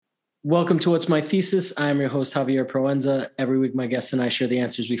Welcome to What's My Thesis. I'm your host, Javier Proenza. Every week, my guests and I share the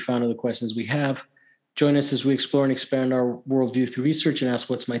answers we found to the questions we have. Join us as we explore and expand our worldview through research and ask,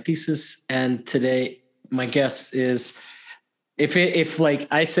 what's my thesis? And today, my guest is, if like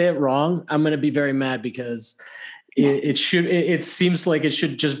I say it wrong, I'm going to be very mad because it seems like it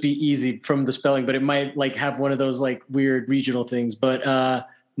should just be easy from the spelling, but it might like have one of those like weird regional things. But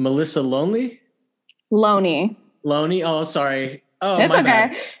Melissa Loney. Oh, sorry. Oh, it's my okay.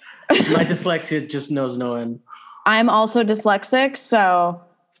 bad. My dyslexia just knows no end. I'm also dyslexic, so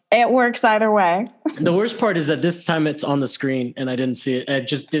it works either way. The worst part is that this time it's on the screen and I didn't see it. I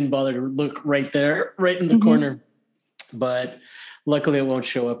just didn't bother to look right there, right in the corner. But luckily it won't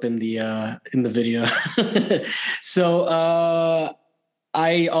show up in the video. So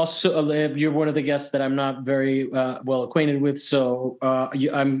I also you're one of the guests that I'm not very well acquainted with. So are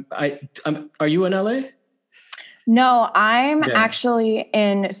you in LA? No, I'm actually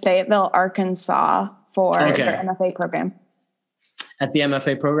in Fayetteville, Arkansas for the MFA program. At the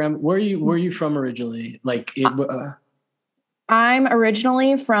MFA program, where are you from originally? I'm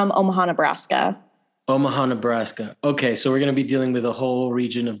originally from Omaha, Nebraska. Omaha, Nebraska. Okay, so we're going to be dealing with a whole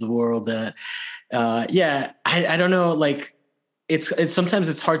region of the world that, I don't know. Like, it's sometimes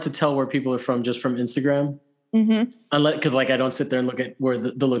it's hard to tell where people are from just from Instagram, unless because like I don't sit there and look at where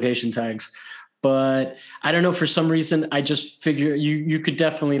the location tags. But I don't know, for some reason, I just figure you could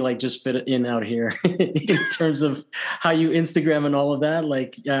definitely like just fit it in out here in terms of how you Instagram and all of that.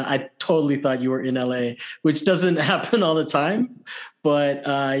 Like, I totally thought you were in LA, which doesn't happen all the time. But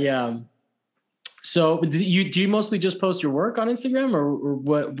yeah. So do you mostly just post your work on Instagram or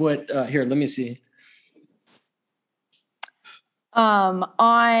what? Here, let me see.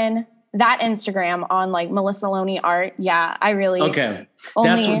 On that Instagram on like Melissa Loney art. Yeah, I really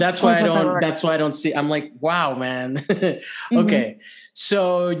That's why I don't see. I'm like, wow, man. Okay.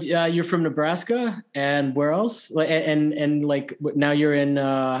 So you're from Nebraska and where else? And like now you're in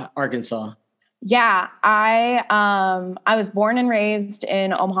Arkansas. Yeah, I was born and raised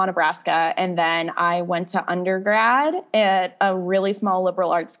in Omaha, Nebraska, and then I went to undergrad at a really small liberal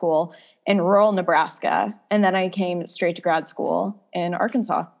arts school in rural Nebraska, and then I came straight to grad school in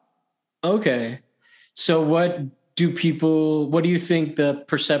Arkansas. Okay. So what do you think the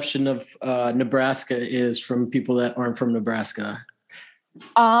perception of Nebraska is from people that aren't from Nebraska?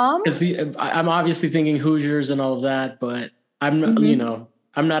 Because I'm obviously thinking Hoosiers and all of that, but I'm not,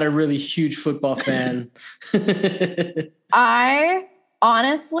 I'm not a really huge football fan. I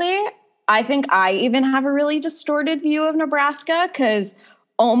think I even have a really distorted view of Nebraska because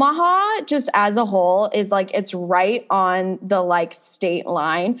Omaha just as a whole is like, it's right on the like state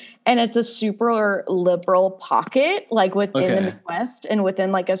line and it's a super liberal pocket, like within the Midwest and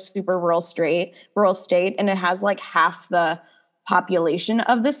within like a super rural state. And it has like half the population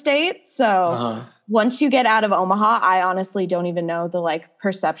of the state. So once you get out of Omaha, I honestly don't even know the like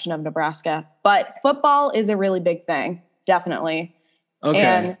perception of Nebraska, but football is a really big thing. Definitely. Okay.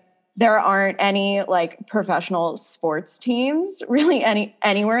 And there aren't any like professional sports teams really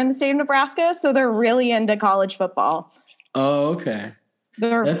anywhere in the state of Nebraska. So they're really into college football. Oh, okay.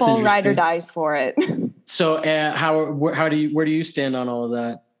 They're full ride or dies for it. So where do you stand on all of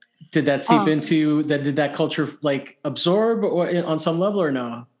that? Did that seep into that? Did that culture like absorb or on some level or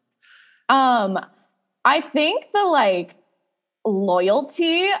no? I think the like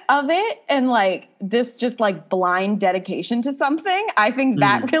loyalty of it and like this just like blind dedication to something, I think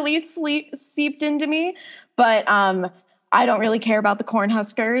that really seeped into me. But I don't really care about the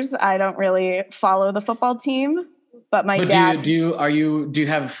Cornhuskers. I don't really follow the football team. But dad. Do you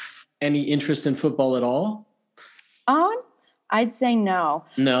have any interest in football at all? I'd say no.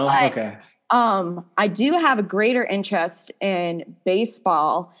 No. But, okay. I do have a greater interest in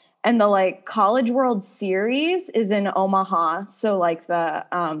baseball. And the like College World Series is in Omaha. So like the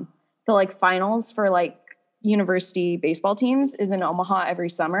like finals for like university baseball teams is in Omaha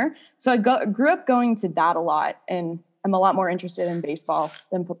every summer. So I grew up going to that a lot, and I'm a lot more interested in baseball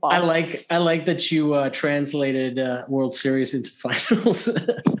than football. I like that you translated World Series into finals.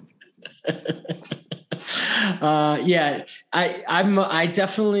 Yeah, I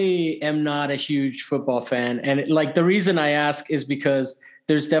definitely am not a huge football fan, and like the reason I ask is because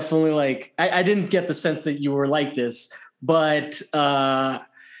there's definitely like I didn't get the sense that you were like this, but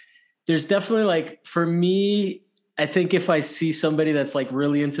there's definitely like for me, I think if I see somebody that's like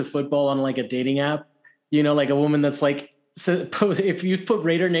really into football on like a dating app, like a woman that's like so if you put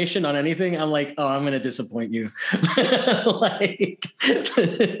Raider Nation on anything, I'm like, oh, I'm gonna disappoint you. Like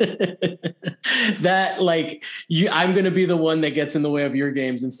that, like I'm gonna be the one that gets in the way of your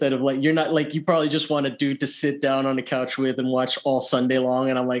games instead of like you're not like you probably just want a dude to sit down on the couch with and watch all Sunday long,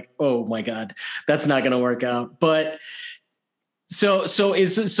 and I'm like, oh my god, that's not gonna work out. But so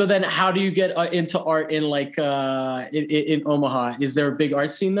then how do you get into art in like in Omaha? Is there a big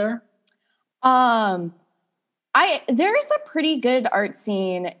art scene there? There's a pretty good art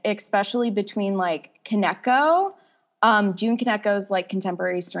scene, especially between like Kaneko. June Kaneko's like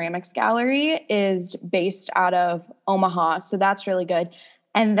contemporary ceramics gallery is based out of Omaha, so that's really good.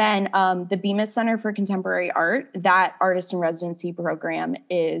 And then the Bemis Center for Contemporary Art, that artist in residency program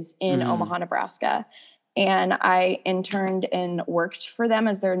is in Omaha, Nebraska. And I interned and worked for them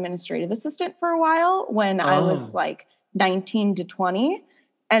as their administrative assistant for a while when I was like 19 to 20.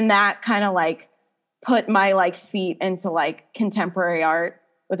 And that kind of like put my like feet into like contemporary art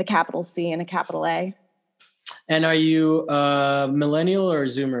with a capital C and a capital A. And are you millennial or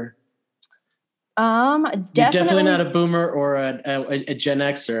Zoomer? Definitely. You're definitely not a boomer or a Gen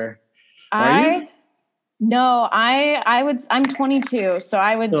Xer. No, I'm 22, so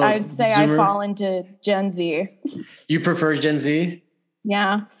I would say Zoomer? I fall into Gen Z. You prefer Gen Z?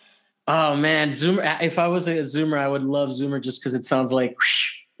 Yeah. Oh man, Zoomer. If I was a Zoomer, I would love Zoomer just because it sounds like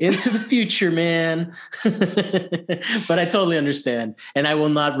into the future, man. But I totally understand, and I will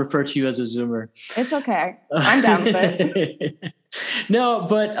not refer to you as a Zoomer. It's okay. I'm down with it. No,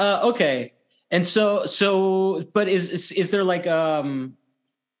 but okay. And so, but is there like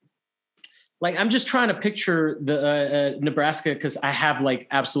I'm just trying to picture the Nebraska because I have like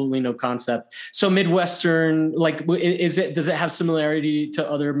absolutely no concept. So Midwestern, like, does it have similarity to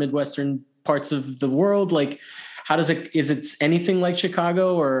other Midwestern parts of the world? Like, is it anything like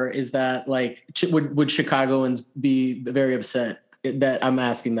Chicago, or is that like, would Chicagoans be very upset that I'm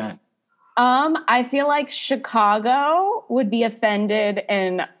asking that? I feel like Chicago would be offended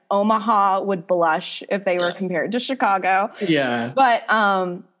and Omaha would blush if they were compared to Chicago. Yeah. But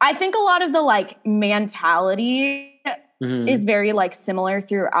I think a lot of the like mentality is very like similar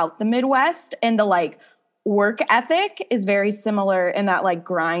throughout the Midwest, and the like work ethic is very similar, and that like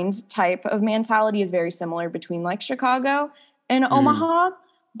grind type of mentality is very similar between like Chicago and Omaha.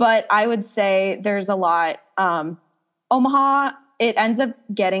 But I would say there's a lot Omaha, it ends up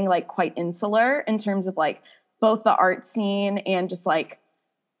getting like quite insular in terms of like both the art scene and just like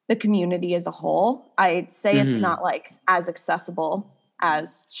the community as a whole. I'd say it's not like as accessible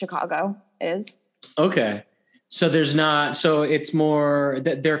as Chicago is. Okay. So it's more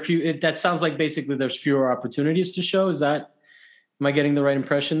that that sounds like basically there's fewer opportunities to show. Am I getting the right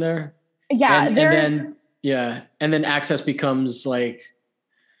impression there? Yeah. And then access becomes like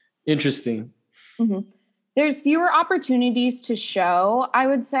interesting. Mm-hmm. There's fewer opportunities to show, I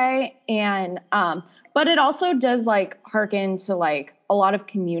would say. And, but it also does like hearken to like a lot of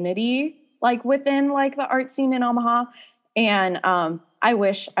community, like within like the art scene in Omaha. And I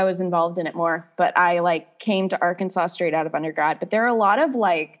wish I was involved in it more, but I like came to Arkansas straight out of undergrad. But there are a lot of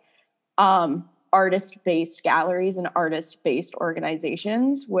like artist-based galleries and artist-based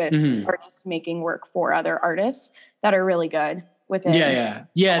organizations with artists making work for other artists that are really good within.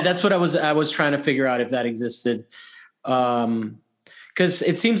 Yeah. That's what I was trying to figure out if that existed. Because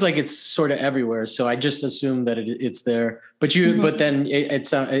it seems like it's sort of everywhere, so I just assume that it's there. But but then it's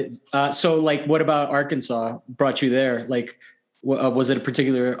so like, what about Arkansas brought you there? Like, was it a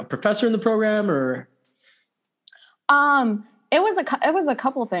particular professor in the program, or? It was a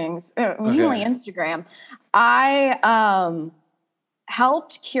couple things. Mainly Instagram. I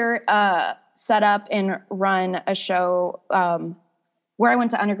helped set up and run a show where I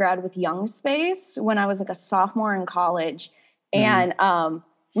went to undergrad with Young Space when I was like a sophomore in college. And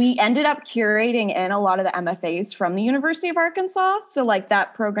we ended up curating in a lot of the MFAs from the University of Arkansas. So like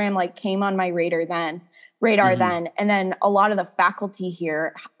that program like came on my radar then. And then a lot of the faculty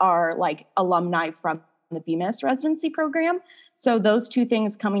here are like alumni from the Bemis residency program. So those two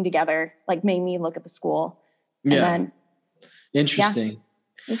things coming together like made me look at the school. And then, interesting. Yeah,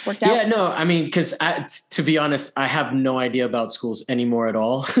 it just worked out. Yeah, no, I mean, because to be honest, I have no idea about schools anymore at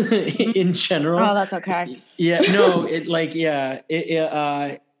all in general. Oh, that's okay. Yeah, no,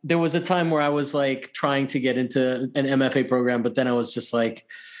 there was a time where I was like trying to get into an MFA program, but then I was just like,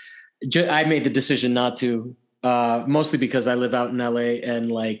 I made the decision not to, mostly because I live out in LA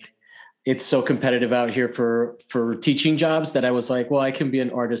and like, it's so competitive out here for teaching jobs that I was like, well, I can be an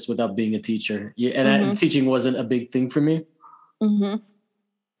artist without being a teacher. Yeah, and teaching wasn't a big thing for me.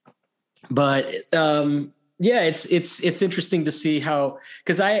 But it's interesting to see how,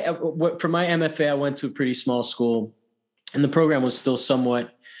 because for my MFA, I went to a pretty small school and the program was still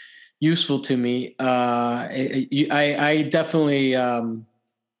somewhat useful to me. I definitely am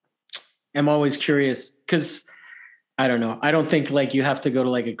always curious because I don't know. I don't think like you have to go to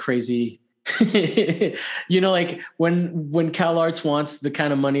like a crazy, like when Cal Arts wants the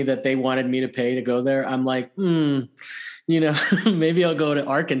kind of money that they wanted me to pay to go there, I'm like, maybe I'll go to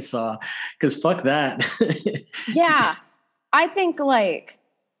Arkansas because fuck that. Yeah. I think like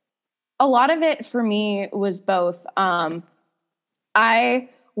a lot of it for me was both. I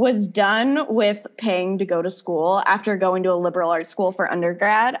was done with paying to go to school after going to a liberal arts school for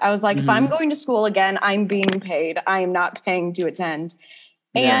undergrad. I was like, if I'm going to school again, I'm being paid. I am not paying to attend.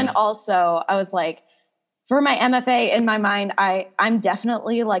 Yeah. And also I was like, for my MFA, in my mind, I'm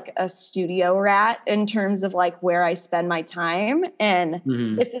definitely like a studio rat in terms of like where I spend my time. And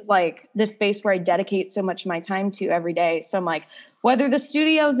this is like the space where I dedicate so much of my time to every day. So I'm like, whether the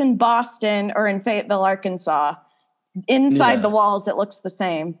studio's in Boston or in Fayetteville, Arkansas, inside the walls, it looks the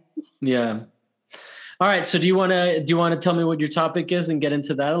same. Yeah. All right. So do you want to tell me what your topic is and get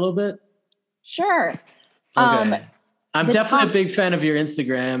into that a little bit? Sure. Okay. I'm definitely a big fan of your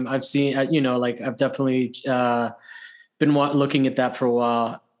Instagram. I've seen, I've definitely been looking at that for a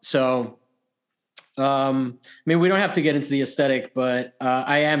while. So, I mean, we don't have to get into the aesthetic, but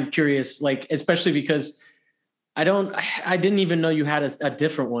I am curious, like, especially because I didn't even know you had a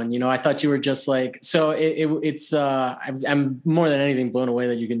different one. I thought you were just like, so I'm more than anything blown away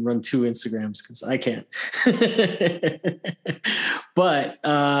that you can run 2 Instagrams because I can't. But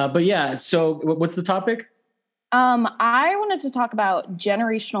yeah. So what's the topic? I wanted to talk about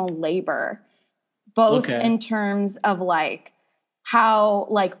generational labor, both in terms of like how,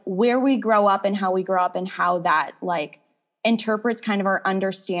 like where we grow up and how we grow up and how that like interprets kind of our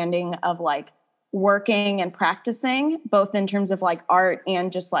understanding of like working and practicing, both in terms of like art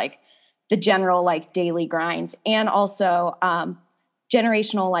and just like the general like daily grind, and also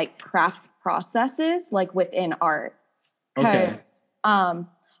generational like craft processes like within art. Because a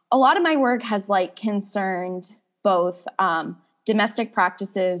lot of my work has like concerned both domestic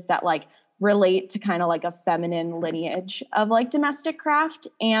practices that like relate to kind of like a feminine lineage of like domestic craft,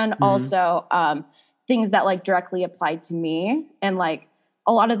 and also things that like directly applied to me. And like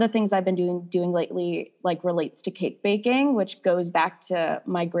a lot of the things I've been doing lately like relates to cake baking, which goes back to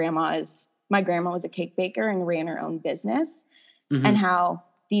my grandma was a cake baker and ran her own business, and how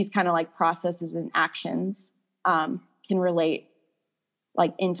these kind of like processes and actions can relate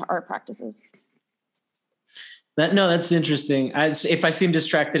like into art practices. That's interesting. If I seem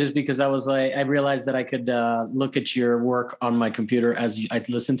distracted, is because I realized that I could look at your work on my computer as I'd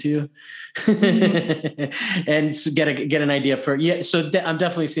listen to you, and get an idea for So I'm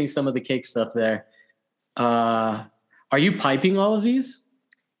definitely seeing some of the cake stuff there. Are you piping all of these?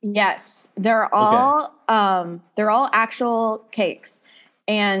 Yes, they're all actual cakes,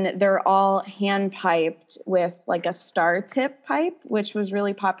 and they're all hand piped with like a star tip pipe, which was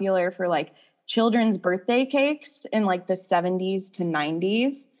really popular for like children's birthday cakes in like the 70s to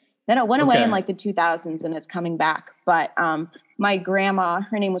 90s. Then it went away in like the 2000s and it's coming back. But my grandma,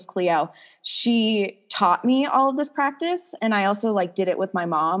 her name was Cleo, she taught me all of this practice. And I also like did it with my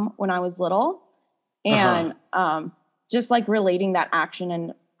mom when I was little. And just like relating that action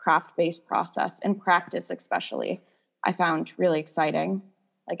and craft-based process and practice especially, I found really exciting,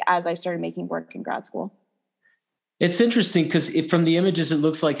 like as I started making work in grad school. It's interesting because from the images, it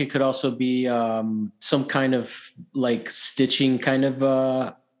looks like it could also be some kind of like stitching kind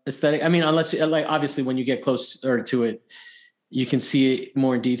of aesthetic. I mean, unless like obviously when you get closer to it, you can see it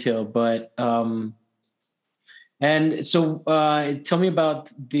more in detail. But and so tell me about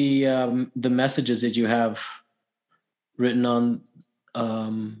the messages that you have written on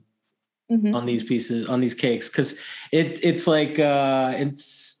these pieces, on these cakes, because it's like I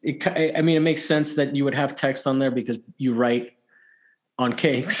mean, it makes sense that you would have text on there because you write on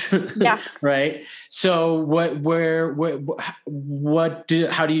cakes. Yeah. Right. So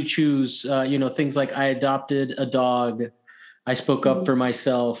how do you choose things like I adopted a dog, I spoke up for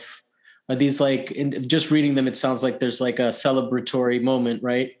myself? Are these like, just reading them, it sounds like there's like a celebratory moment,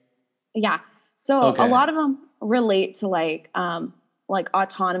 right? Yeah. So a lot of them relate to like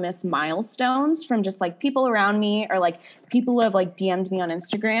autonomous milestones from just like people around me, or like people who have like DM'd me on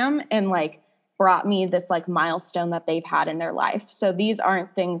Instagram and like brought me this like milestone that they've had in their life. So these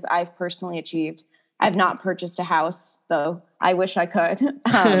aren't things I've personally achieved. I've not purchased a house, though I wish I could.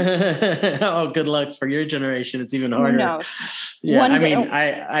 Oh, good luck for your generation. It's even harder. No. Yeah. I mean,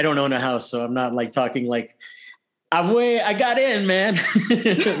 I don't own a house, so I'm not like talking like I got in, man.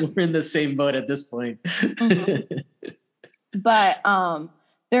 We're in the same boat at this point. But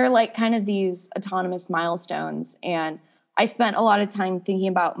they're like kind of these autonomous milestones. And I spent a lot of time thinking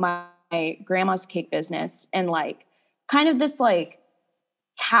about my grandma's cake business and like kind of this like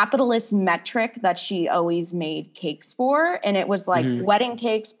capitalist metric that she always made cakes for. And it was like wedding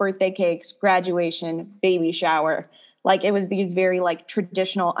cakes, birthday cakes, graduation, baby shower. Like it was these very like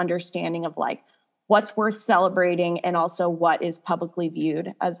traditional understanding of like what's worth celebrating and also what is publicly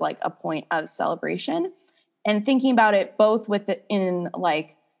viewed as like a point of celebration. And thinking about it both in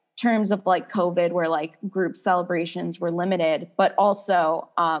like terms of like COVID where like group celebrations were limited, but also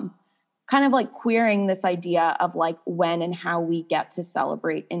kind of like queering this idea of like when and how we get to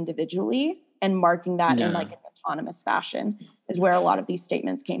celebrate individually and marking that in like an autonomous fashion is where a lot of these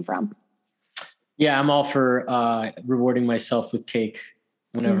statements came from. Yeah, I'm all for rewarding myself with cake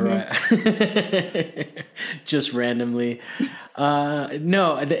whenever I just randomly.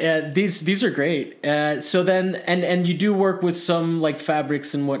 These are great. So then, and you do work with some like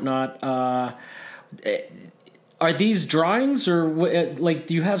fabrics and whatnot. Are these drawings or like,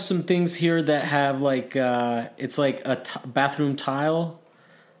 do you have some things here that have like, it's like a bathroom tile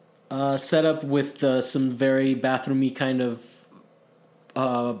set up with some very bathroomy kind of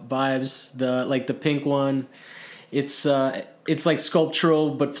vibes? The pink one, it's like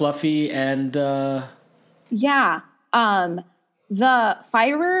sculptural but fluffy and yeah. The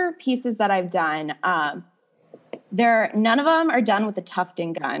fiber pieces that I've done, none of them are done with a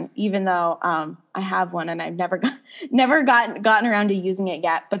tufting gun, even though I have one and I've never gotten around to using it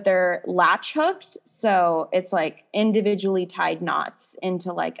yet. But they're latch hooked, so it's like individually tied knots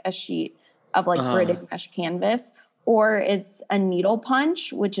into like a sheet of like gridded mesh canvas, or it's a needle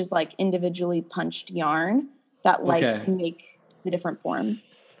punch, which is like individually punched yarn that like make the different forms.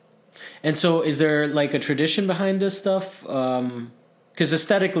 And so, is there like a tradition behind this stuff? Because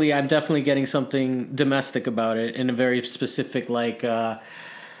aesthetically, I'm definitely getting something domestic about it in a very specific, like, I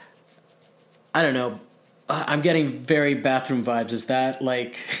don't know. I'm getting very bathroom vibes. Is that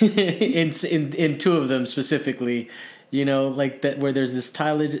like in two of them specifically? You know, like that where there's this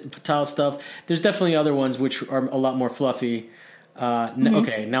tile stuff. There's definitely other ones which are a lot more fluffy.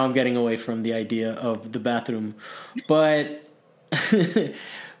 Okay, now I'm getting away from the idea of the bathroom, but.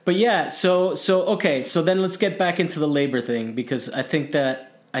 But yeah, so okay, so then let's get back into the labor thing, because I think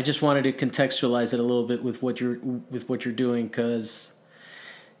that I just wanted to contextualize it a little bit with what you're doing, because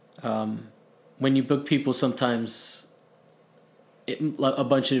when you book people, sometimes a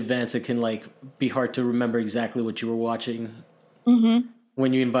bunch in advance, it can like be hard to remember exactly what you were watching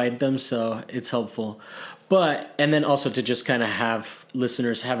when you invite them. So it's helpful, and then also to just kind of have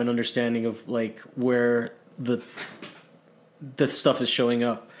listeners have an understanding of like where the stuff is showing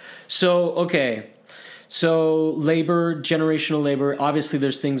up. So, okay. So generational labor, obviously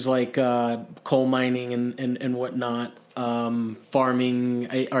there's things like coal mining and whatnot. Farming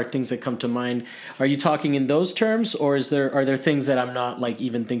are things that come to mind. Are you talking in those terms, or are there things that I'm not like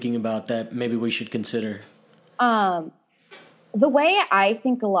even thinking about that maybe we should consider? The way I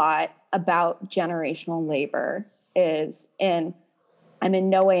think a lot about generational labor is I'm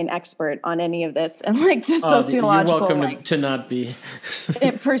in no way an expert on any of this and like the sociological. You're welcome to not be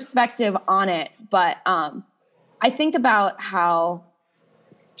perspective on it. But I think about how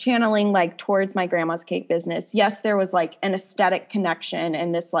channeling like towards my grandma's cake business. Yes, there was like an aesthetic connection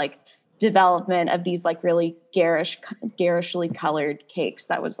and this like development of these like really garishly colored cakes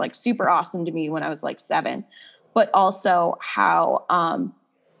that was like super awesome to me when I was like 7. But also how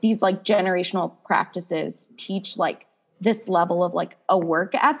these like generational practices teach like this level of like a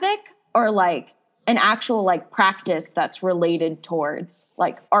work ethic or like an actual like practice that's related towards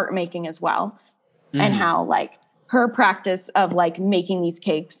like art making as well. And how like her practice of like making these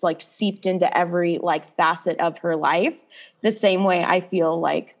cakes like seeped into every like facet of her life, the same way I feel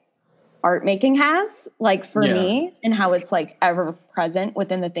like art making has, like for me, and how it's like ever present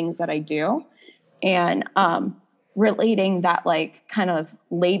within the things that I do. And relating that like kind of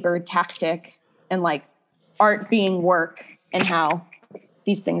labor tactic and like art being work and how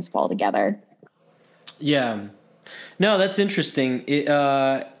these things fall together. Yeah. No, that's interesting.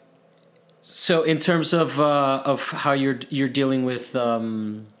 So in terms of how you're dealing with I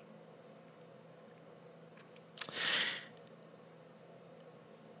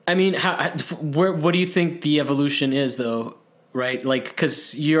mean, what do you think the evolution is though? Right? Like,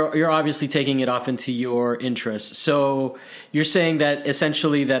 because you're obviously taking it off into your interest. So you're saying that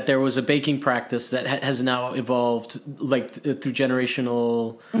essentially that there was a baking practice that has now evolved like through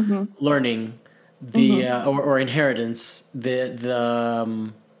generational learning, or inheritance,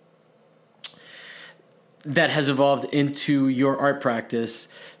 that has evolved into your art practice.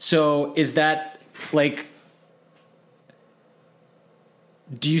 So is that like,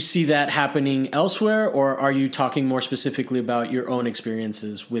 Do you see that happening elsewhere, or are you talking more specifically about your own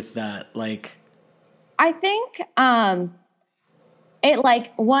experiences with that? Like, I think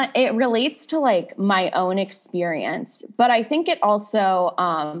it relates to like my own experience, but I think it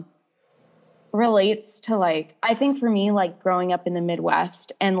also relates to like, I think for me, like growing up in the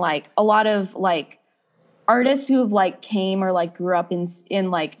Midwest and like a lot of like artists who have like came or like grew up in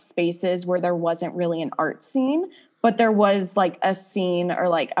like spaces where there wasn't really an art scene, but there was like a scene or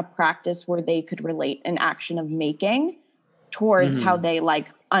like a practice where they could relate an action of making towards how mhm. they like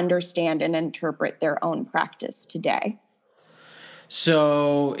understand and interpret their own practice today.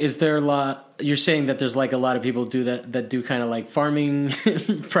 So is there a lot, you're saying that there's like a lot of people do that do kind of like farming Yeah.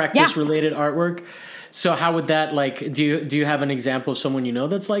 practice related artwork. So how would that like, do you have an example of someone you know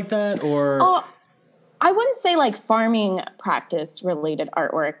that's like that, or? Oh, I wouldn't say like farming practice related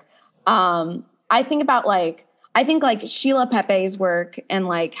artwork. I think about like I think like Sheila Pepe's work and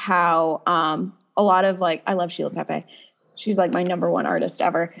like how a lot of like I love Sheila Pepe. She's like my number one artist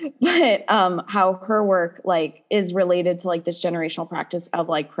ever. But how her work like is related to like this generational practice of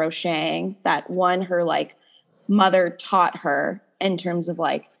like crocheting that one her like mother taught her in terms of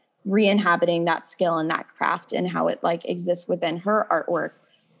like re-inhabiting that skill and that craft and how it like exists within her artwork,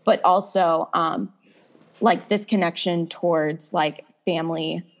 but also like this connection towards like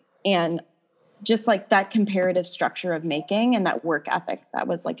family and just like that comparative structure of making and that work ethic that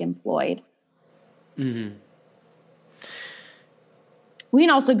was like employed. Mhm. We can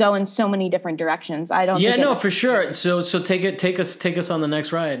also go in so many different directions. I don't Yeah, think no, it. for sure. So take us on the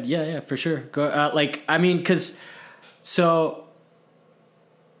next ride. Yeah, yeah, for sure. Go like I mean, because so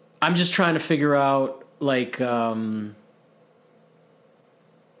I'm just trying to figure out like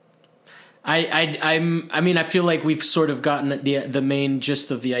I mean I feel like we've sort of gotten the main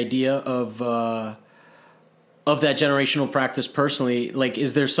gist of the idea of that generational practice personally. Like,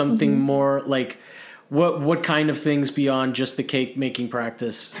 is there something Mhm. more like what kind of things beyond just the cake making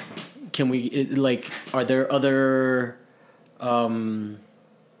practice can we like? Are there other um,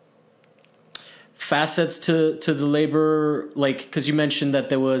 facets to the labor? Like, because you mentioned that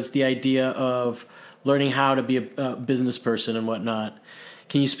there was the idea of learning how to be a business person and whatnot.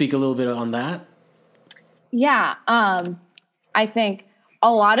 Can you speak a little bit on that? Yeah. I think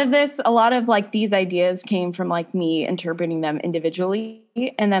a lot of like these ideas came from like me interpreting them individually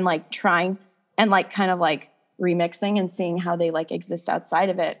and then like trying and like kind of like remixing and seeing how they like exist outside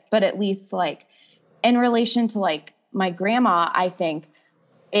of it. But at least like in relation to like my grandma, I think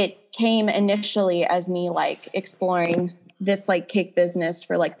it came initially as me like exploring this like cake business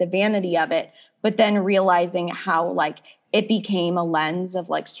for like the vanity of it, but then realizing how like it became a lens of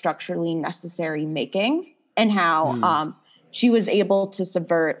like structurally necessary making and how Mm. she was able to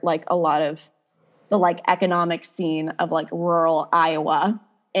subvert like a lot of the like economic scene of like rural Iowa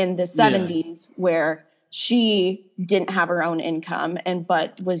in the Yeah. 70s where she didn't have her own income and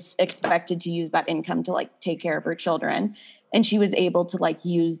but was expected to use that income to like take care of her children, and she was able to like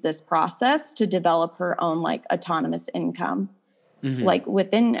use this process to develop her own like autonomous income Hmm. like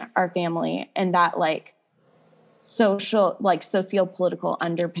within our family, and that like social like socio-political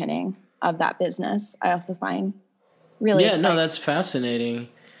underpinning of that business I also find really Yeah. No, exciting. that's fascinating.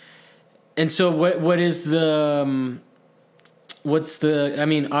 And so, what is the what's the? I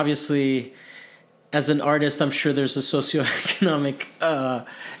mean, obviously, as an artist, I'm sure there's a socioeconomic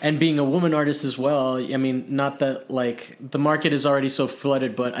and being a woman artist as well. I mean, not that like the market is already so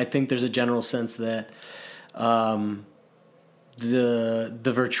flooded, but I think there's a general sense that um,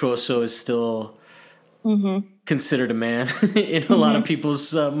 the virtuoso is still Mm-hmm. considered a man in a lot of Mm-hmm.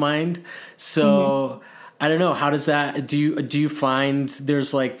 people's mind. Mm-hmm. So I don't know. How does that? Do you find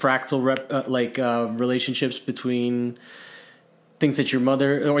there's like fractal relationships between things that your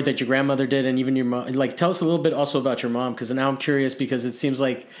mother or that your grandmother did and even your mom? Like, tell us a little bit also about your mom, because now I'm curious, because it seems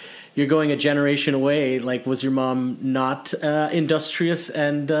like you're going a generation away. Like, was your mom not industrious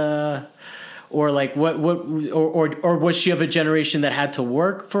and or like or was she of a generation that had to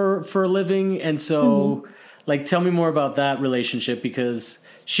work for a living? And Mm-hmm. so like tell me more about that relationship, because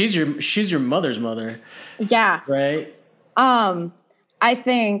she's your mother's mother, Yeah. right? Um, I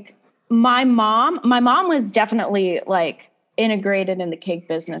think my mom was definitely like integrated in the cake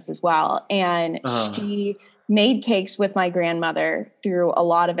business as well. And uh she made cakes with my grandmother through a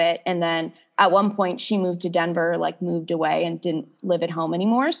lot of it. And then at one point she moved to Denver, like moved away and didn't live at home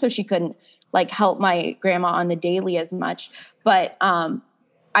anymore. So she couldn't like help my grandma on the daily as much. But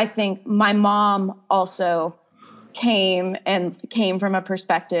I think my mom also came from a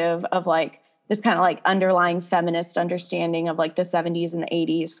perspective of like this kind of like underlying feminist understanding of like the 70s and the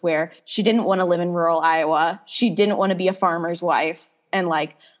 80s where she didn't want to live in rural Iowa. She didn't want to be a farmer's wife. and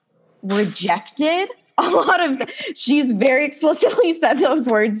like rejected a lot of she's very explicitly said those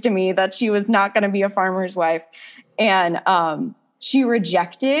words to me that she was not going to be a farmer's wife. And she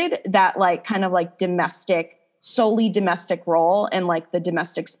rejected that like kind of like solely domestic role and like the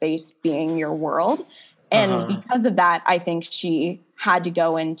domestic space being your world. And because of that, I think she had to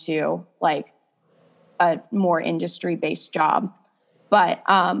go into like a more industry-based job. But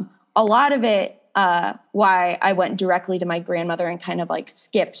a lot of it, why I went directly to my grandmother and kind of like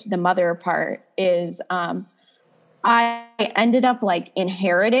skipped the mother part is I ended up like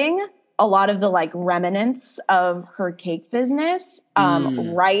inheriting a lot of the like remnants of her cake business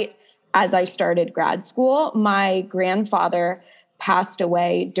right as I started grad school. My grandfather passed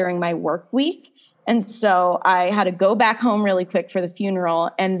away during my work week. And so I had to go back home really quick for the funeral,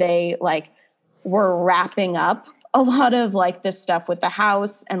 and they like were wrapping up a lot of like this stuff with the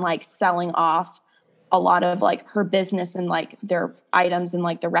house and like selling off a lot of like her business and like their items and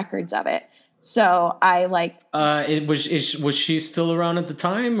like the records of it. So I like. Was she still around at the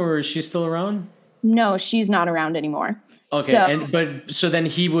time, or is she still around? No, she's not around anymore. Okay, so then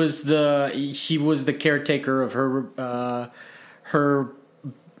he was the caretaker of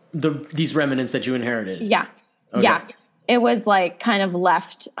these remnants that you inherited. Yeah, okay. Yeah. It was like kind of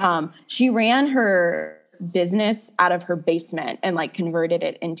left. She ran her business out of her basement and like converted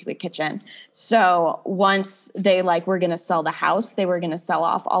it into a kitchen. So once they like were going to sell the house, they were going to sell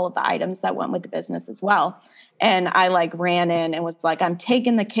off all of the items that went with the business as well. And I like ran in and was like, I'm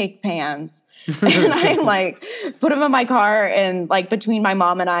taking the cake pans. And I like put them in my car, and like between my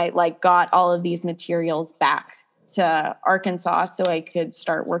mom and I like got all of these materials back to Arkansas so I could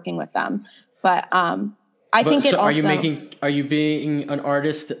start working with them. But I think it also. Are you being an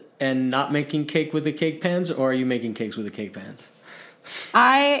artist and not making cake with the cake pans, or are you making cakes with the cake pans?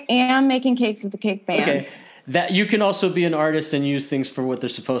 I am making cakes with the cake pans. Okay. That you can also be an artist and use things for what they're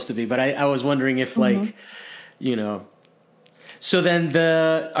supposed to be. But I was wondering if like, you know, so then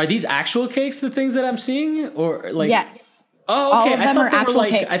are these actual cakes, the things that I'm seeing, or like? Yes. Oh, okay. All of them are actual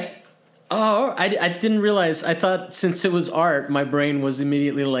cakes. I didn't realize. I thought since it was art, my brain was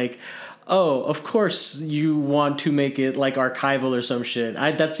immediately like, oh, of course you want to make it like archival or some shit.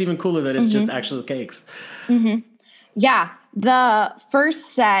 That's even cooler that it's just actual cakes. Mm-hmm. Yeah. The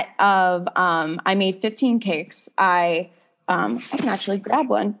first set of, I made 15 cakes. I can actually grab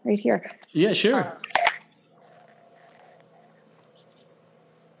one right here. Yeah, sure.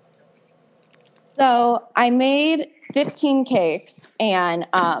 So I made 15 cakes, and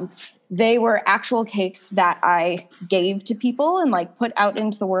they were actual cakes that I gave to people and like put out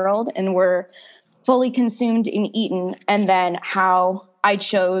into the world and were fully consumed and eaten. And then how I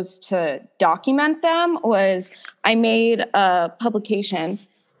chose to document them was I made a publication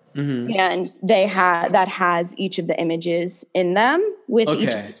and that has each of the images in them with each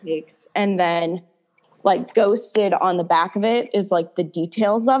of the cakes. And then like ghosted on the back of it is like the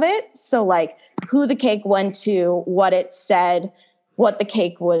details of it. So like who the cake went to, what it said, what the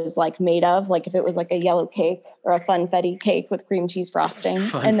cake was like made of, like if it was like a yellow cake or a funfetti cake with cream cheese frosting,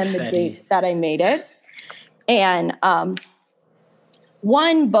 and then the date that I made it. And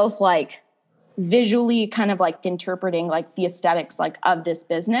both like visually kind of like interpreting like the aesthetics like of this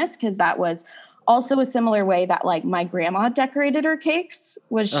business, because that was also a similar way that like my grandma decorated her cakes,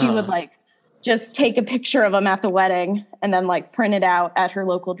 was she would like just take a picture of them at the wedding and then like print it out at her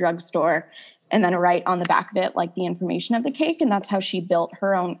local drugstore and then write on the back of it like the information of the cake. And that's how she built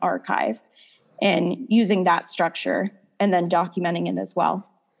her own archive, and using that structure and then documenting it as well.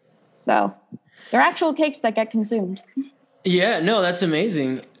 So they're actual cakes that get consumed. Yeah, no, that's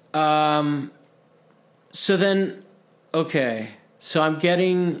amazing. So then, okay. So I'm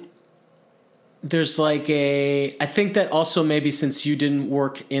getting, there's like I think that also maybe since you didn't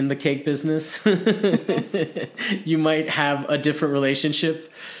work in the cake business, you might have a different relationship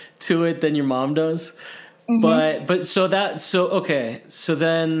to it than your mom does. Okay. So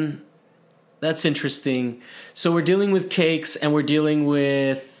then that's interesting. So we're dealing with cakes and we're dealing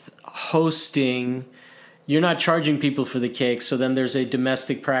with hosting. You're not charging people for the cake. So then there's a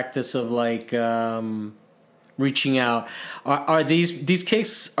domestic practice of like, reaching out. Are these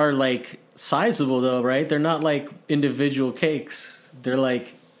cakes are like sizable though, right? They're not like individual cakes. They're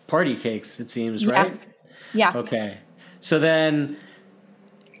like party cakes, it seems, right? Yeah. Okay. So then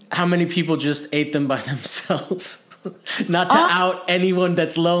how many people just ate them by themselves? Not to out anyone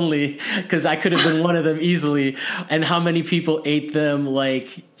that's lonely, because I could have been one of them easily. And how many people ate them,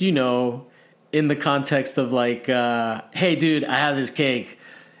 like, you know, in the context of like, hey, dude, I have this cake.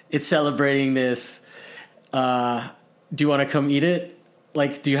 It's celebrating this. Do you want to come eat it?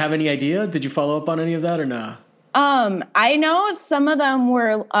 Like, do you have any idea? Did you follow up on any of that or not? I know some of them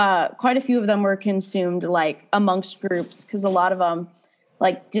were, quite a few of them were consumed like amongst groups because a lot of them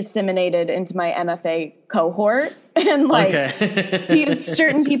like disseminated into my MFA cohort and like Okay.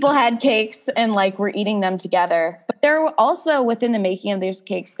 certain people had cakes and like were eating them together. But there were also within the making of these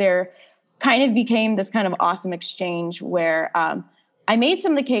cakes, there kind of became this kind of awesome exchange where I made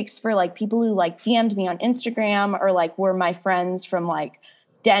some of the cakes for like people who like DM'd me on Instagram or like were my friends from like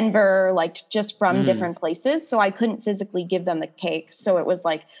Denver, like just from different places. So I couldn't physically give them the cake. So it was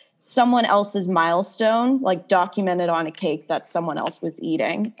like someone else's milestone, like documented on a cake that someone else was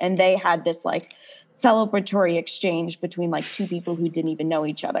eating. And they had this like celebratory exchange between like two people who didn't even know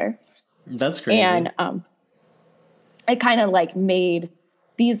each other. That's crazy. And I kind of like made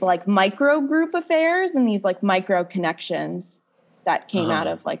these like micro group affairs and these like micro connections that came out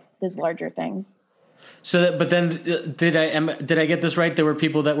of like these larger things. So, but then did I get this right? There were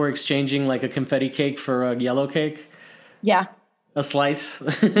people that were exchanging like a confetti cake for a yellow cake, Yeah. a slice.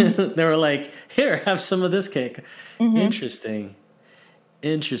 They were like, "Here, have some of this cake." Interesting.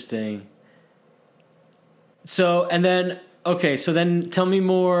 So, and then okay, so then tell me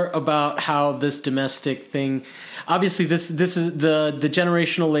more about how this domestic thing. Obviously, this is the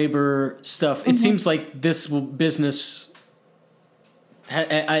generational labor stuff. It seems like this business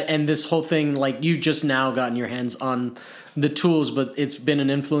and this whole thing, like you've just now gotten your hands on the tools, but it's been an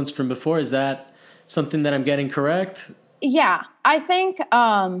influence from before. Is that something that I'm getting correct? Yeah. I think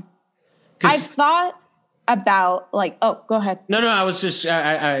I've thought about like, oh, go ahead. No, I was just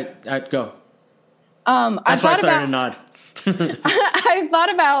I go. That's why I started to nod. I've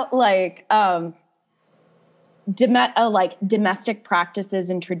thought about like like domestic practices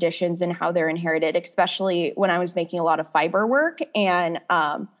and traditions and how they're inherited, especially when I was making a lot of fiber work and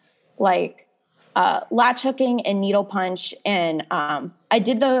like latch hooking and needle punch. And I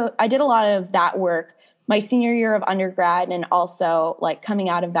did a lot of that work my senior year of undergrad and also like coming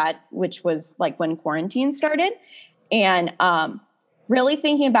out of that, which was like when quarantine started. And really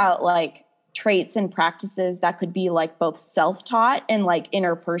thinking about like traits and practices that could be like both self-taught and like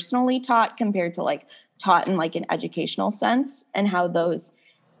interpersonally taught compared to like taught in like an educational sense and how those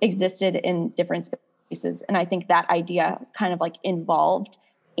existed in different spaces. And I think that idea kind of like evolved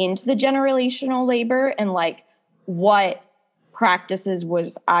into the generational labor and like what practices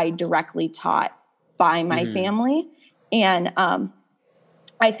was I directly taught by my family. And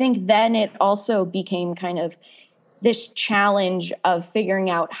I think then it also became kind of this challenge of figuring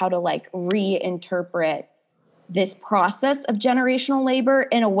out how to like reinterpret this process of generational labor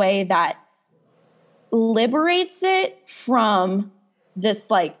in a way that liberates it from this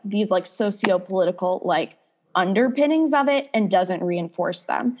like these like socio-political like underpinnings of it and doesn't reinforce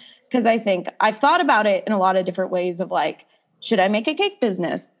them. Because I think I've thought about it in a lot of different ways of like, should I make a cake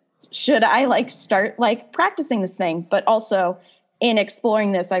business? Should I like start like practicing this thing? But also in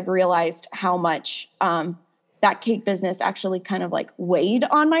exploring this, I've realized how much that cake business actually kind of like weighed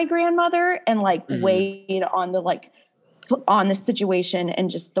on my grandmother and like weighed on the like on the situation and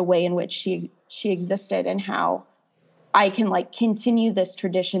just the way in which she existed and how I can like continue this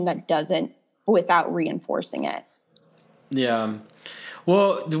tradition that doesn't without reinforcing it. Yeah.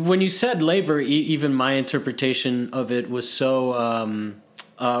 Well, when you said labor, even my interpretation of it was so,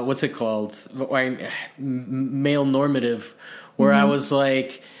 what's it called? Male normative, where I was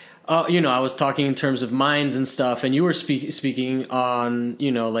like, I was talking in terms of minds and stuff, and you were speaking on,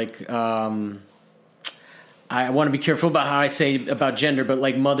 like, I want to be careful about how I say about gender, but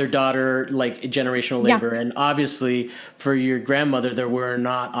like mother-daughter, like generational labor. Yeah. And obviously for your grandmother, there were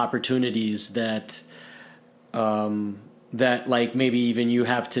not opportunities that, that like maybe even you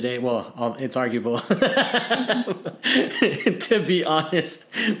have today. Well, it's arguable to be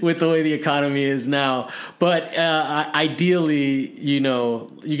honest with the way the economy is now. But ideally, you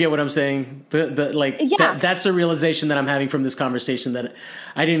get what I'm saying? That's a realization that I'm having from this conversation that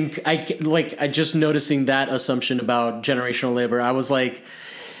I just noticing that assumption about generational labor. I was like,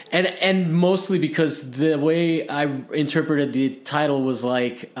 and mostly because the way I interpreted the title was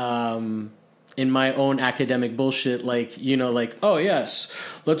like, in my own academic bullshit, like, oh yes,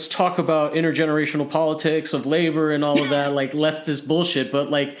 let's talk about intergenerational politics of labor and all of that, like leftist bullshit. But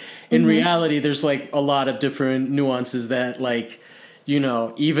like in reality, there's like a lot of different nuances that like,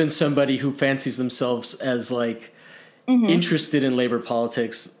 even somebody who fancies themselves as like interested in labor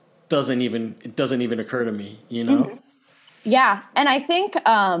politics doesn't even occur to me, Yeah. And I think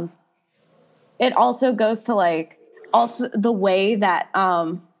it also goes to like also the way that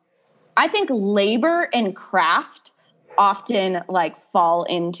I think labor and craft often like fall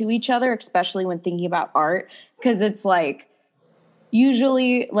into each other, especially when thinking about art, because it's like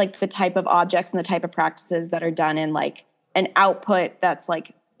usually like the type of objects and the type of practices that are done in like an output that's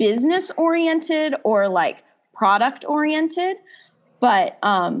like business oriented or like product oriented. But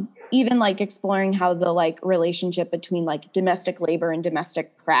even like exploring how the like relationship between like domestic labor and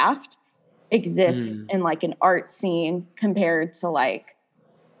domestic craft exists in like an art scene compared to like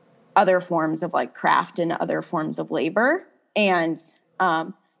other forms of like craft and other forms of labor. And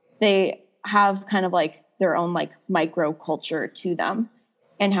they have kind of like their own like micro culture to them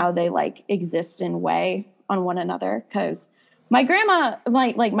and how they like exist and weigh on one another. Cause my grandma,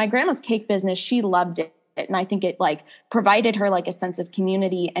 like my grandma's cake business, she loved it. And I think it like provided her like a sense of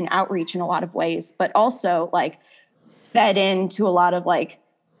community and outreach in a lot of ways, but also like fed into a lot of like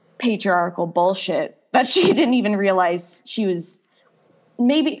patriarchal bullshit that she didn't even realize she was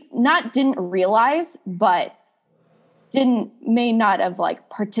didn't realize, but may not have like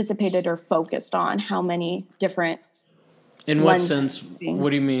participated or focused on how many different. In what sense? What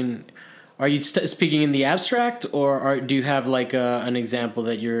do you mean? Are you speaking in the abstract, or do you have like an example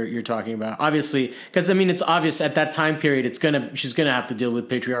that you're talking about? Obviously, because I mean, it's obvious at that time period, she's gonna have to deal with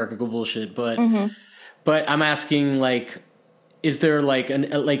patriarchal bullshit. But but I'm asking, like, is there like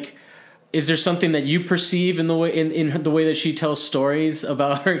is there something that you perceive in the way in the way that she tells stories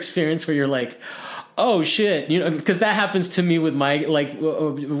about her experience, where you're like, oh shit, you know? Because that happens to me with my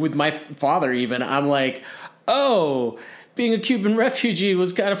with my father. Even I'm like, oh, being a Cuban refugee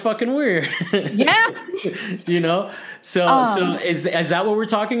was kind of fucking weird. Yeah. You know? So is that what we're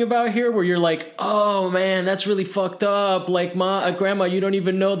talking about here? Where you're like, oh man, that's really fucked up. Like, grandma, you don't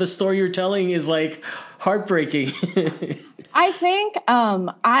even know the story you're telling is like heartbreaking. I think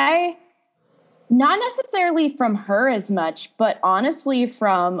not necessarily from her as much, but honestly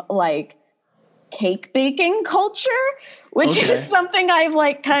from like cake baking culture, which is something I've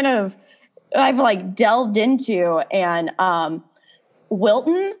like delved into. And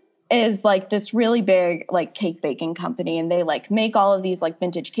Wilton is like this really big like cake baking company, and they like make all of these like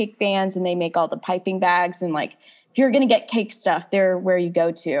vintage cake bands, and they make all the piping bags, and like if you're going to get cake stuff, they're where you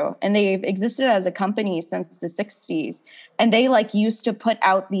go to. And they've existed as a company since the 60s. And they like used to put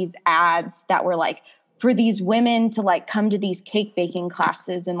out these ads that were like for these women to like come to these cake baking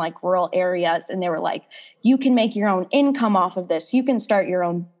classes in like rural areas. And they were like, you can make your own income off of this. You can start your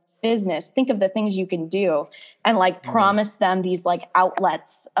own business. Think of the things you can do, and like promise them these like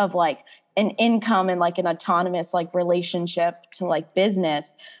outlets of like an income and like an autonomous like relationship to like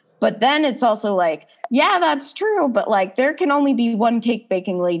business. But then it's also like, yeah, that's true, but like there can only be one cake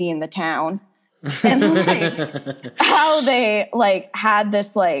baking lady in the town. And like how they like had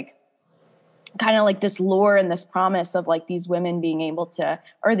this like kind of like this lure and this promise of like these women being able to,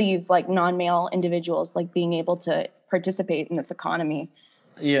 or these like non-male individuals like being able to participate in this economy.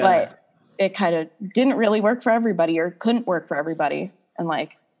 Yeah. But it kind of didn't really work for everybody, or couldn't work for everybody. And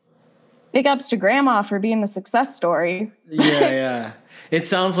like big ups to grandma for being the success story. Yeah. It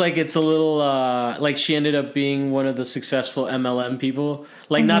sounds like it's a little like she ended up being one of the successful MLM people.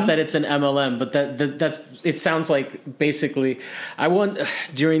 Like, not that it's an MLM, but that's it sounds like basically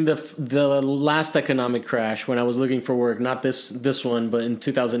during the last economic crash, when I was looking for work, not this one, but in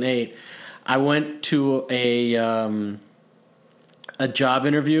 2008, I went to a job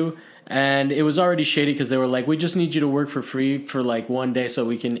interview. And it was already shady because they were like, we just need you to work for free for like one day so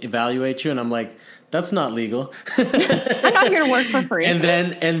we can evaluate you. And I'm like, that's not legal. I'm not here to work for free. And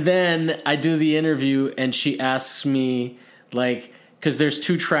then I do the interview, and she asks me like, because there's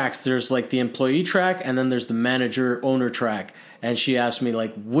two tracks. There's like the employee track, and then there's the manager owner track. And she asked me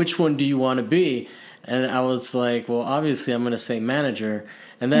like, which one do you want to be? And I was like, well, obviously I'm going to say manager.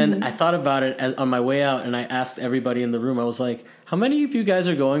 And then I thought about it on my way out, and I asked everybody in the room, I was like, how many of you guys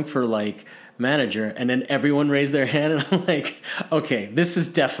are going for like manager? And then everyone raised their hand, and I'm like, okay, this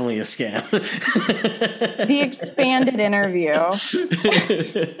is definitely a scam. The expanded interview.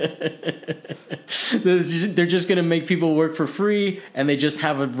 They're just going to make people work for free, and they just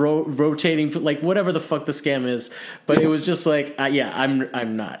have a rotating, like whatever the fuck the scam is. But it was just like, yeah,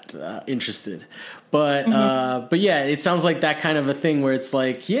 I'm not interested. But yeah, it sounds like that kind of a thing where it's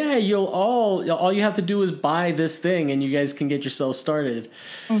like, yeah, all you have to do is buy this thing, and you guys can get yourselves started.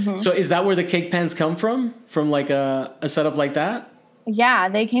 So is that where the cake pans come from? From like a setup like that? Yeah,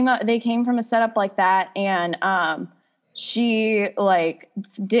 they came from a setup like that, and she like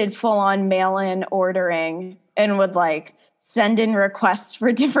did full on mail-in ordering and would like send in requests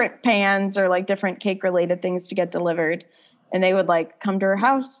for different pans or like different cake related things to get delivered, and they would like come to her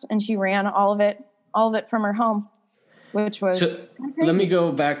house, and she ran all of it from her home, which was so. Let me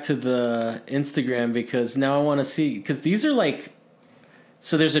go back to the Instagram, because now I want to see, because these are like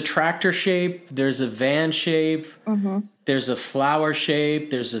So there's a tractor shape, there's a van shape, there's a flower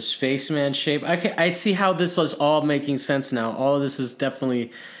shape, there's a spaceman shape. I see how this is all making sense now. All of this is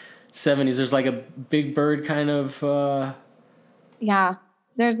definitely 70s. There's like a big bird kind of. Yeah,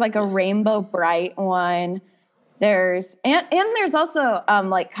 there's like a rainbow bright one. There's and there's also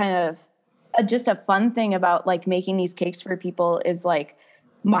like kind of just a fun thing about like making these cakes for people is like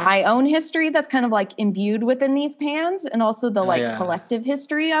my own history that's kind of like imbued within these pans, and also the like collective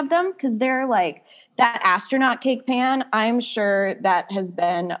history of them, because they're like that astronaut cake pan. I'm sure that has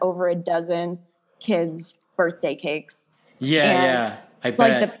been over a dozen kids' birthday cakes. Yeah, I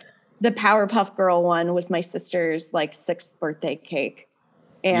bet. Like the Powerpuff Girl one was my sister's like 6th birthday cake,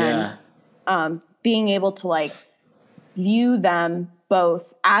 and being able to like view them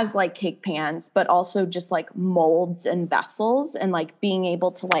both as like cake pans, but also just like molds and vessels, and like being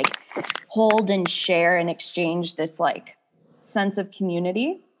able to like hold and share and exchange this like sense of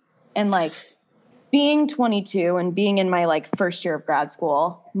community. And like being 22 and being in my like first year of grad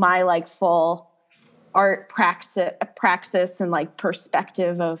school, my like full art praxis and like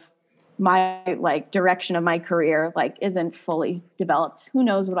perspective of my like direction of my career like isn't fully developed. Who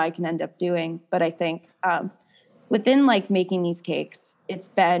knows what I can end up doing? But I think within like making these cakes, it's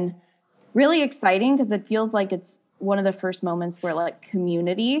been really exciting because it feels like it's one of the first moments where like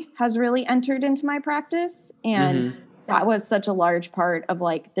community has really entered into my practice. And that was such a large part of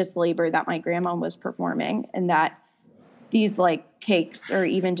like this labor that my grandma was performing, and that these like cakes, or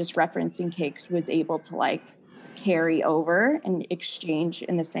even just referencing cakes, was able to like carry over and exchange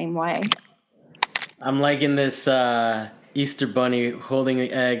in the same way. I'm liking this Easter bunny holding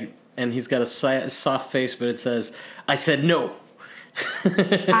an egg, and he's got a soft face, but it says, "I said no."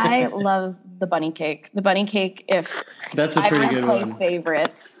 I love the bunny cake. The bunny cake, if that's a pretty good one.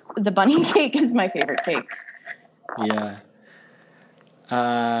 Favorites, the bunny cake is my favorite cake. Yeah.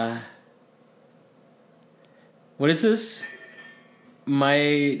 What is this?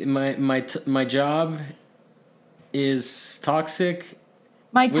 My job is toxic.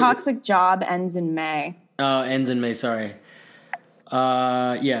 My toxic job ends in May. Ends in May. Sorry.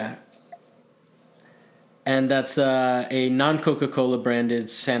 Yeah. And that's a non-Coca-Cola branded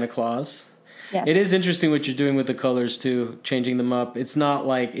Santa Claus. Yes. It is interesting what you're doing with the colors too, changing them up. It's not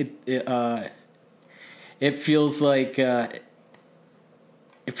like it feels like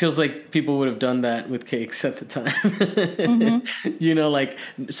people would have done that with cakes at the time. You know, like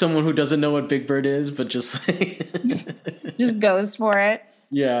someone who doesn't know what Big Bird is, but just like just goes for it.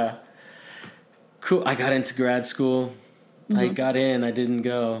 Yeah. Cool. I got into grad school. I got in. I didn't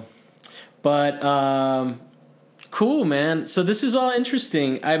go. But cool, man. So this is all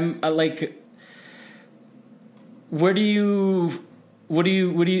interesting. I like. What are you?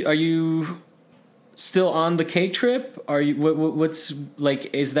 Are you still on the cake trip? Are you? What's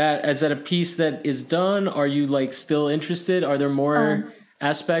like? Is that a piece that is done? Are you like still interested? Are there more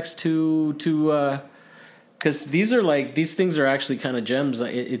aspects to? Because these things are actually kind of gems.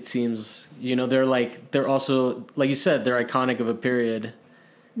 It seems, you know, they're also, like you said, they're iconic of a period.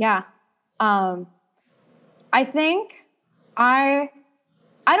 Yeah. I think I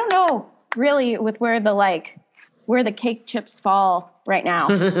don't know really with where the cake chips fall right now.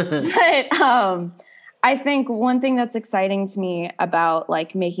 But I think one thing that's exciting to me about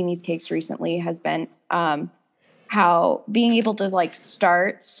like making these cakes recently has been how being able to like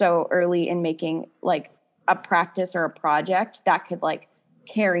start so early in making like a practice or a project that could like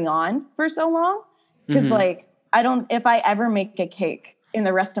carry on for so long. Because like if I ever make a cake in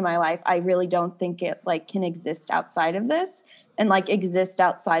the rest of my life, I really don't think it like can exist outside of this, and like exist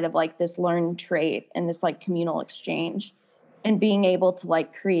outside of like this learned trait and this like communal exchange, and being able to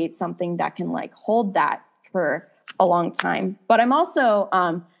like create something that can like hold that for a long time. But I'm also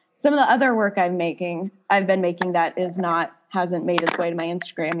some of the other work I've been making that hasn't made its way to my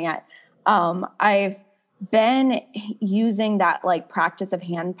Instagram yet. I've been using that like practice of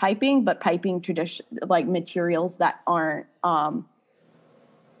hand piping, but piping like materials that aren't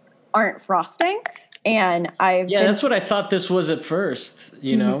frosting. And that's what I thought this was at first,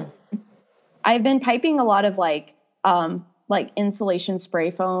 you know. I've been piping a lot of like insulation spray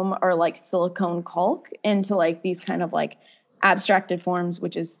foam or like silicone caulk into like these kind of like abstracted forms,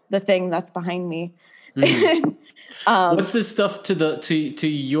 which is the thing that's behind me. What's this stuff to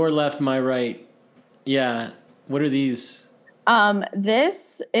your left, my right? Yeah. What are these? It's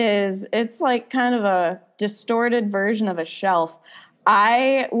like kind of a distorted version of a shelf.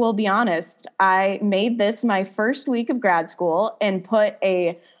 I will be honest, I made this my first week of grad school and put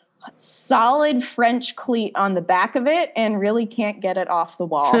a solid French cleat on the back of it and really can't get it off the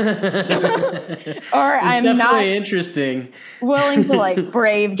wall. Or I'm not interesting. willing to like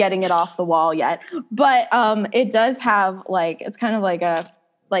brave getting it off the wall yet. But it does have like, it's kind of like a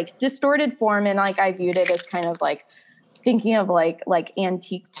like distorted form, and like I viewed it as kind of like thinking of like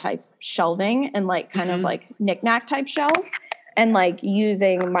antique type shelving and like kind of like knickknack type shelves, and like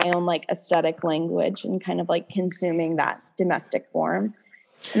using my own like aesthetic language and kind of like consuming that domestic form.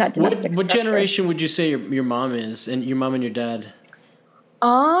 And that domestic what generation would you say your mom is, and your mom and your dad?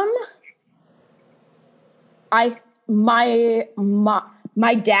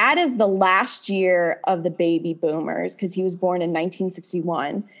 My dad is the last year of the baby boomers because he was born in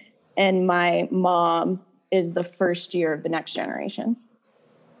 1961, and my mom is the first year of the next generation.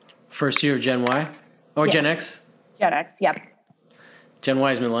 First year of Gen Y or Gen X? Gen X, yep. Gen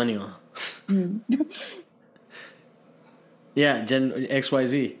Y is millennial. Yeah, Gen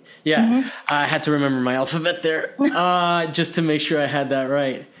XYZ. Yeah, I had to remember my alphabet there just to make sure I had that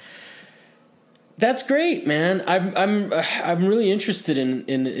right. That's great, man. I'm really interested in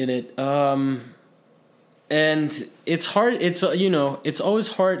it. And it's hard. It's it's always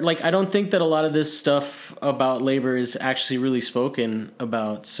hard. Like, I don't think that a lot of this stuff about labor is actually really spoken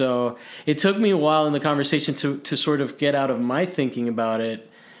about. So it took me a while in the conversation to sort of get out of my thinking about it,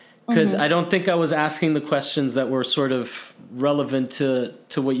 because I don't think I was asking the questions that were sort of relevant to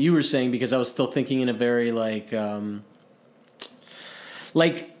what you were saying, because I was still thinking in a very like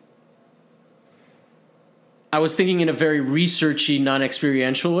I was thinking in a very researchy,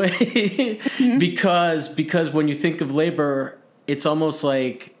 non-experiential way, because when you think of labor, it's almost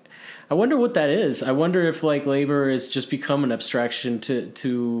like, I wonder what that is. I wonder if like labor has just become an abstraction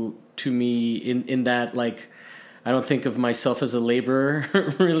to me in that, like, I don't think of myself as a laborer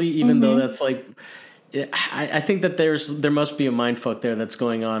really, even though that's like, I think that there must be a mindfuck there that's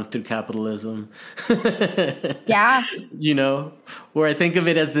going on through capitalism. Yeah. Where I think of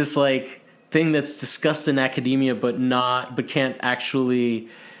it as this like thing that's discussed in academia, but can't actually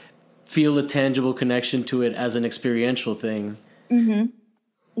feel a tangible connection to it as an experiential thing.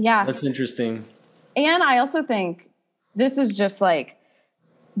 Yeah. That's interesting. And I also think this is just like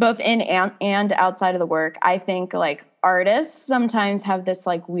both in and outside of the work. I think like artists sometimes have this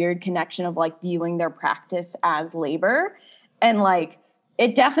like weird connection of like viewing their practice as labor, and like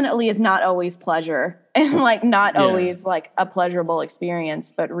it definitely is not always pleasure and like not always like a pleasurable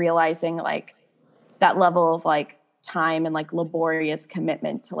experience, but realizing like that level of like time and like laborious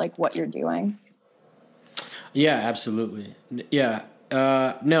commitment to like what you're doing. Yeah, absolutely. Yeah.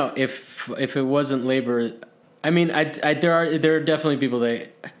 No, if it wasn't labor, I mean, there are definitely people that,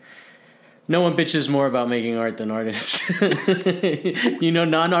 no one bitches more about making art than artists.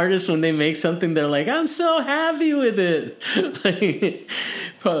 Non-artists, when they make something, they're like, I'm so happy with it. Like,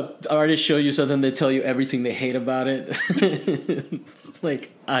 artists show you something, they tell you everything they hate about it. It's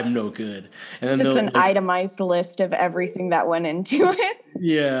like, I'm no good. And then just an itemized list of everything that went into it.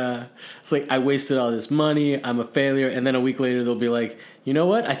 Yeah. It's like, I wasted all this money, I'm a failure. And then a week later, they'll be like, you know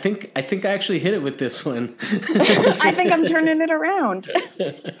what? I think I actually hit it with this one. I think I'm turning it around.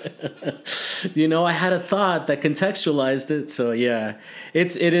 I had a thought that contextualized it. So yeah,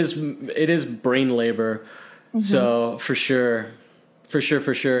 it is brain labor. So for sure.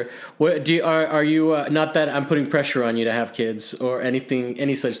 What are you? Not that I'm putting pressure on you to have kids or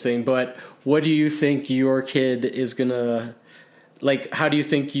any such thing, but what do you think your kid is gonna like? How do you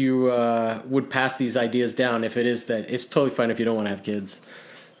think you would pass these ideas down if it is that? It's totally fine if you don't want to have kids.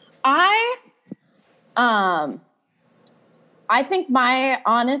 I think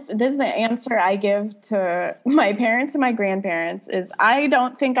this is the answer I give to my parents and my grandparents is I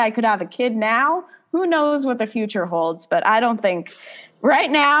don't think I could have a kid now. Who knows what the future holds, but I don't think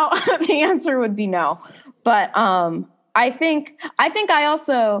right now the answer would be no. But I think I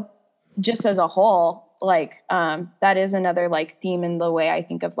also, just as a whole, like that is another like theme in the way I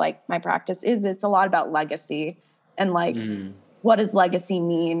think of like my practice is it's a lot about legacy and like what does legacy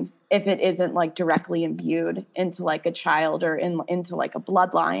mean if it isn't like directly imbued into like a child or into like a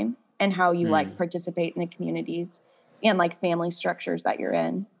bloodline, and how you like participate in the communities and like family structures that you're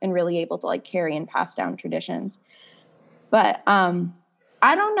in, and really able to like carry and pass down traditions. But I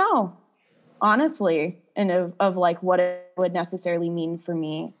don't know, honestly, and of like what it would necessarily mean for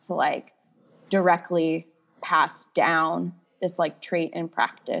me to like directly pass down this like trait and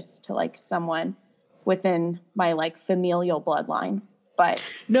practice to like someone within my like familial bloodline. But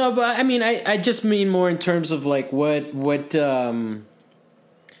no, but I mean, I just mean more in terms of like what do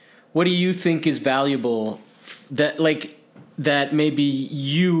you think is valuable that maybe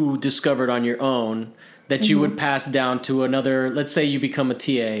you discovered on your own that you would pass down to another. Let's say you become a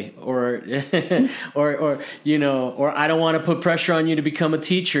TA, or or I don't want to put pressure on you to become a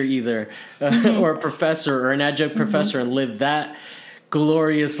teacher either, or a professor or an adjunct professor, and live that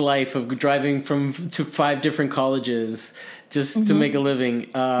glorious life of driving to 5 different colleges just to make a living.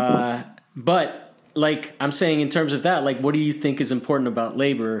 But like I'm saying, in terms of that, like, what do you think is important about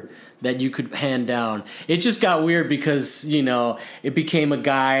labor that you could hand down? It just got weird because, it became a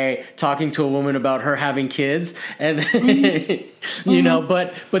guy talking to a woman about her having kids, and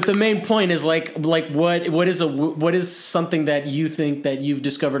but the main point is like what is something that you think that you've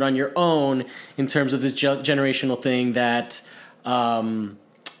discovered on your own in terms of this generational thing that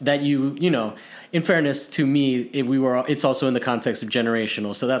that in fairness to me, it's also in the context of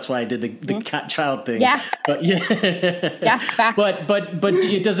generational. So that's why I did the cat child thing. Yeah. But yeah, facts. But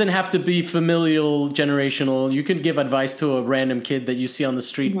it doesn't have to be familial generational. You can give advice to a random kid that you see on the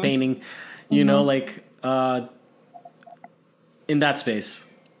street painting, like in that space.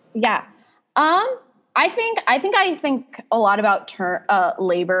 Yeah. I think a lot about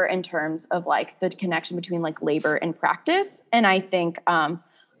labor in terms of like the connection between like labor and practice. And I think,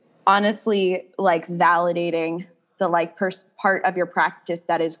 honestly, like validating the like part of your practice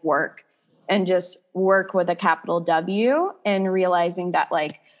that is work, and just work with a capital W, and realizing that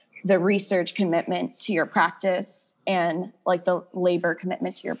like the research commitment to your practice and like the labor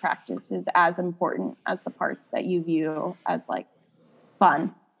commitment to your practice is as important as the parts that you view as like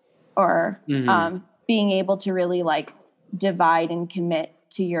fun, or being able to really like divide and commit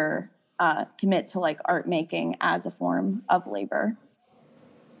to like art making as a form of labor.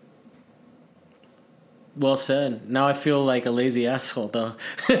 Well said. Now I feel like a lazy asshole, though.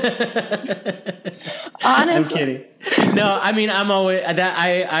 Honestly, I'm kidding. No, I mean I'm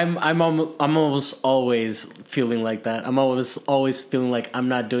almost always feeling like that. I'm always feeling like I'm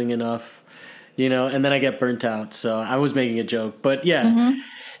not doing enough, and then I get burnt out. So I was making a joke, but yeah,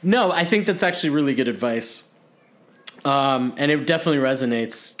 no, I think that's actually really good advice, and it definitely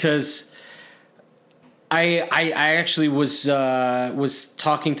resonates because. I actually was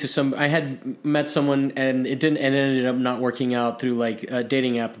talking to I had met someone, and it ended up not working out through like a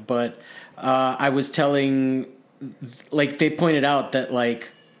dating app, but I was telling, like, they pointed out that like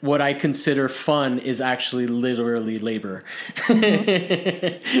what I consider fun is actually literally labor,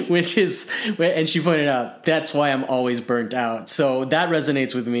 which is, and she pointed out that's why I'm always burnt out. So that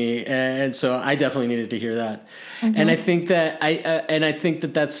resonates with me, and so I definitely needed to hear that, and I think that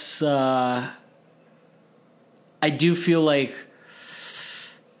that's. I do feel like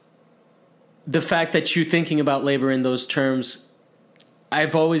the fact that you're thinking about labor in those terms,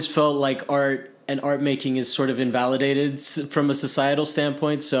 I've always felt like art and art making is sort of invalidated from a societal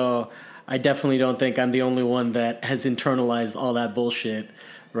standpoint. So I definitely don't think I'm the only one that has internalized all that bullshit,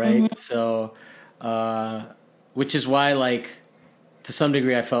 right? So, which is why, like, to some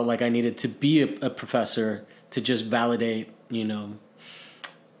degree, I felt like I needed to be a professor to just validate,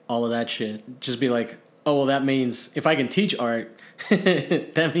 all of that shit. Just be like, oh, well, that means if I can teach art,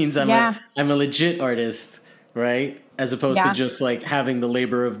 that means I'm a legit artist, right? As opposed to just like having the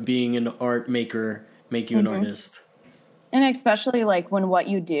labor of being an art maker make you an artist. And especially like when what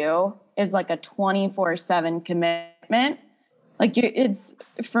you do is like a 24/7 commitment. Like it's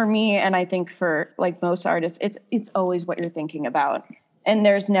for me, and I think for like most artists, it's always what you're thinking about, and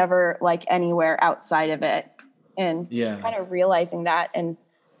there's never like anywhere outside of it. And kind of realizing that, and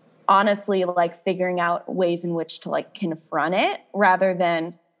honestly, like figuring out ways in which to like confront it rather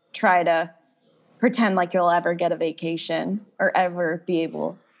than try to pretend like you'll ever get a vacation or ever be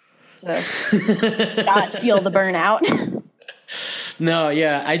able to not feel the burnout. No,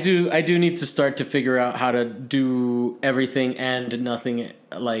 yeah, I do need to start to figure out how to do everything and nothing,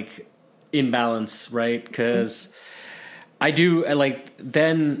 like, in balance, right? Because I do, like,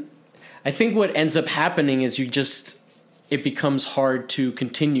 then I think what ends up happening is it becomes hard to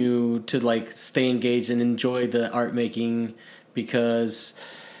continue to like stay engaged and enjoy the art making, because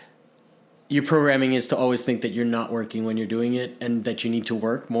your programming is to always think that you're not working when you're doing it and that you need to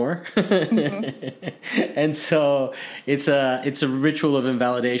work more. And so it's a ritual of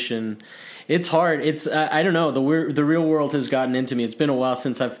invalidation. It's hard. It's I don't know. The real world has gotten into me. It's been a while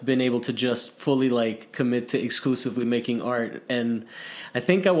since I've been able to just fully like commit to exclusively making art, and I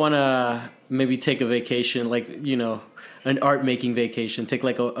think I want to maybe take a vacation, like, an art making vacation, take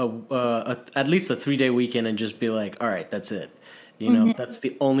like a at least a 3-day weekend and just be like, all right, that's it. That's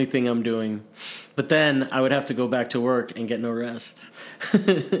the only thing I'm doing. But then I would have to go back to work and get no rest.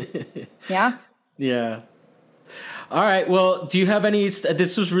 Yeah. Yeah. All right. Well, do you have any?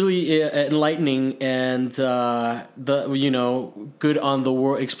 This was really enlightening and good on the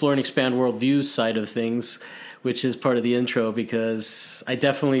world, explore and expand worldviews side of things, which is part of the intro. Because I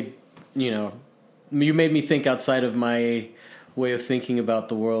definitely, you made me think outside of my way of thinking about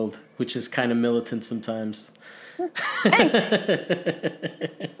the world, which is kind of militant sometimes.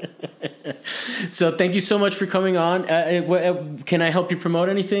 So thank you so much for coming on. Can I help you promote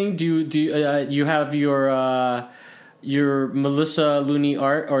anything? Do you have your Melissa Looney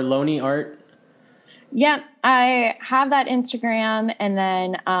art or Loney art? Yeah, I have that Instagram, and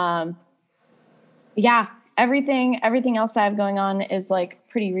then everything else I have going on is like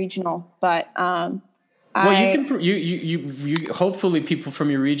pretty regional. But you hopefully people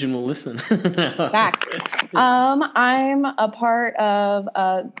from your region will listen. Back. I'm a part of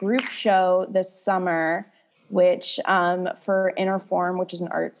a group show this summer, which for Interform, which is an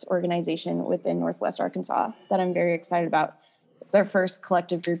arts organization within Northwest Arkansas that I'm very excited about. It's their first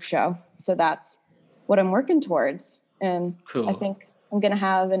collective group show. So that's what I'm working towards. And cool. I think I'm going to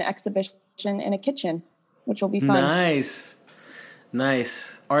have an exhibition in a kitchen, which will be fun.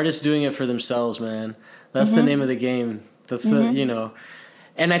 Nice. Artists doing it for themselves, man. That's the name of the game. That's the,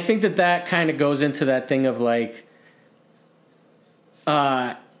 and I think that kind of goes into that thing of like,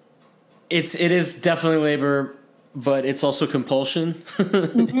 it is definitely labor, but it's also compulsion.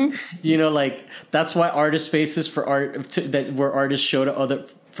 Like that's why artist spaces for art where artists show to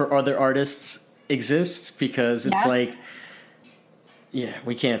other artists exists, because it's like,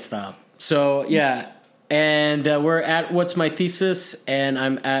 we can't stop. So and we're at What's My Thesis, and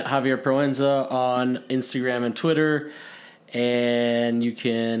I'm at Javier Proenza on Instagram and Twitter. And you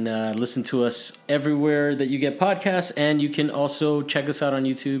can listen to us everywhere that you get podcasts, and you can also check us out on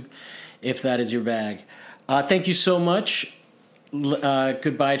YouTube if that is your bag. Thank you so much.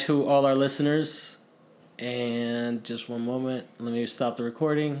 Goodbye to all our listeners. And just one moment. Let me stop the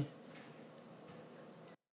recording.